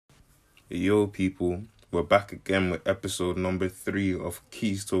Yo, people, we're back again with episode number 3 of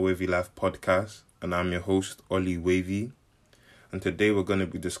Keys to a Wavy Life podcast, and I'm your host, Ollie Wavy. And today we're going to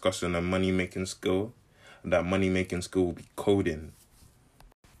be discussing a money-making skill, and that money-making skill will be coding.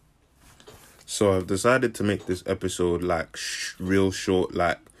 So I've decided to make this episode real short,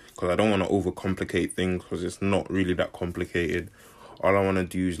 because I don't want to overcomplicate things, because it's not really that complicated. All I want to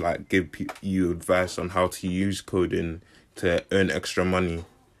do is give you advice on how to use coding to earn extra money.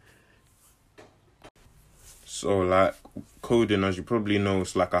 So, coding, as you probably know,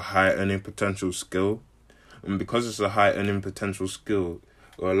 it's a high earning potential skill. And because it's a high earning potential skill,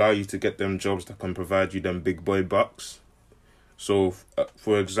 it will allow you to get them jobs that can provide you them big boy bucks. So,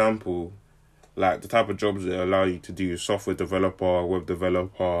 for example, the type of jobs that allow you to do is software developer, web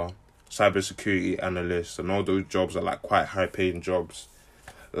developer, cybersecurity analyst, and all those jobs are quite high paying jobs.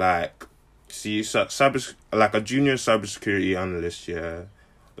 A junior cybersecurity analyst, yeah.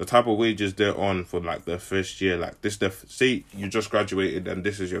 The type of wages they're on for the first year, say you just graduated and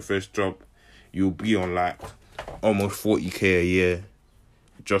this is your first job, you'll be on almost 40k a year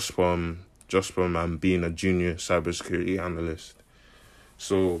just from being a junior cybersecurity analyst.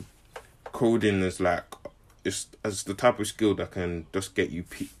 So coding is it's the type of skill that can just get you,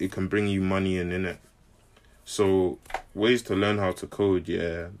 it can bring you money in it. So ways to learn how to code,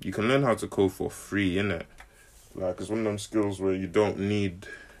 yeah, you can learn how to code for free, innit? It's one of them skills where you don't need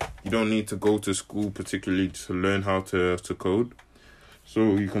to go to school particularly to learn how to code.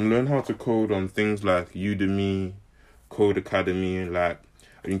 So you can learn how to code on things like Udemy, Code Academy, and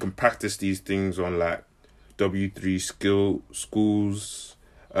you can practice these things on W3 skill schools,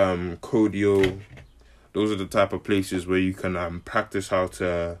 Codio. Those are the type of places where you can practice how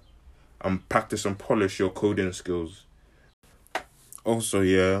to practice and polish your coding skills. Also,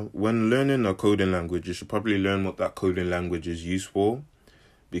 yeah, when learning a coding language, you should probably learn what that coding language is used for,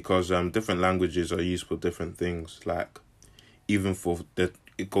 because different languages are used for different things. Even for it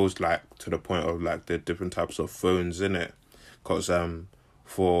goes to the point of the different types of phones in it. Because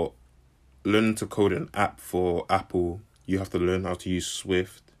for learning to code an app for Apple, you have to learn how to use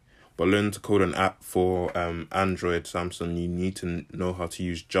Swift. But learning to code an app for Android, Samsung, you need to know how to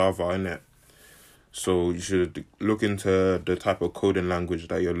use Java in it. So you should look into the type of coding language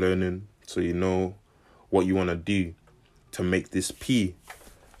that you're learning, so you know what you want to do to make this P.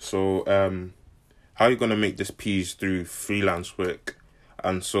 So how you're going to make this P is through freelance work.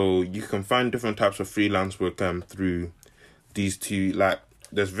 And so you can find different types of freelance work through these two.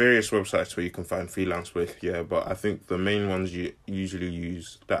 There's various websites where you can find freelance work, yeah, but I think the main ones I use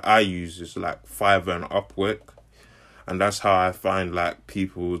is Fiverr and Upwork. And that's how I find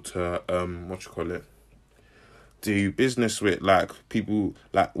people to do business with. People,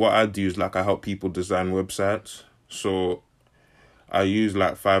 what I do is I help people design websites. So I use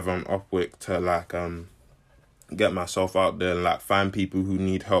Fiverr and Upwork to get myself out there and find people who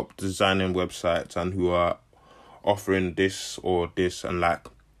need help designing websites and who are offering this or this, and I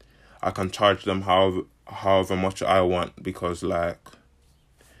can charge them however much I want, because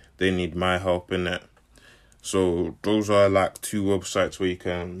they need my help in it. So those are 2 websites where you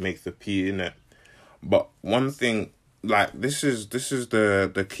can make the P in it. But one thing, this is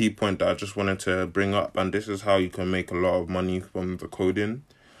the key point that I just wanted to bring up, and this is how you can make a lot of money from the coding.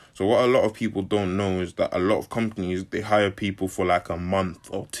 So what a lot of people don't know is that a lot of companies, they hire people for a month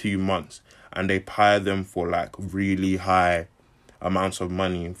or 2 months, and they hire them for really high amounts of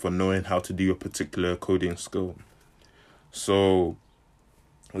money for knowing how to do a particular coding skill. So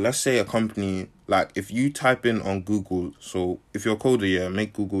let's say a company, if you type in on Google, so if you're a coder, yeah,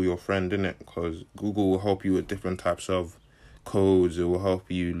 make Google your friend, innit? Because Google will help you with different types of codes. It will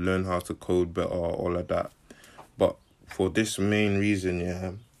help you learn how to code better, all of that. But for this main reason,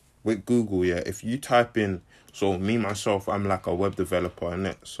 yeah, with Google, yeah, if you type in, so me, myself, I'm a web developer,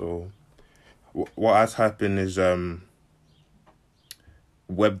 innit? So what I type in is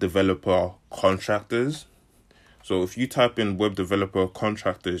web developer contractors. So if you type in web developer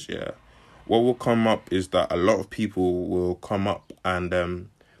contractors, yeah, what will come up is that a lot of people will come up, and it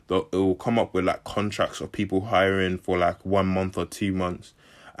will come up with contracts of people hiring for 1 month or 2 months,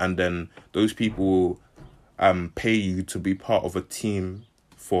 and then those people will pay you to be part of a team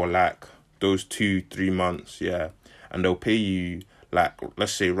for those 2-3 months, yeah, and they'll pay you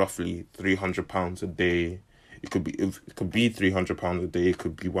let's say roughly £300 a day. It could be £300 a day. It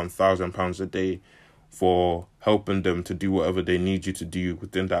could be £1,000 a day for helping them to do whatever they need you to do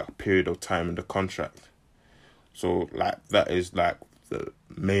within that period of time in the contract. So that is the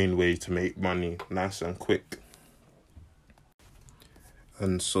main way to make money, nice and quick.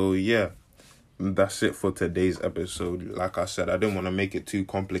 And so that's it for today's episode. Like I said, I didn't want to make it too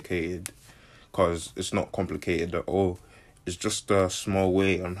complicated. because it's not complicated at all. It's just a small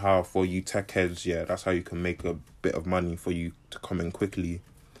way on how, for you tech heads, yeah, that's how you can make a bit of money for you to come in quickly.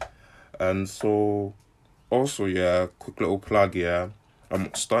 And so, also, yeah, quick little plug, yeah,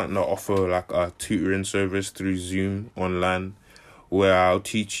 I'm starting to offer like a tutoring service through Zoom online, where I'll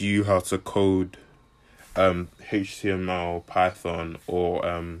teach you how to code HTML, Python,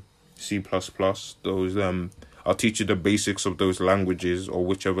 or C++. Those I'll teach you the basics of those languages, or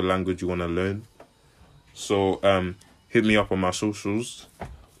whichever language you want to learn. So hit me up on my socials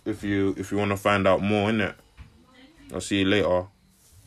if you want to find out more, innit? I'll see you later.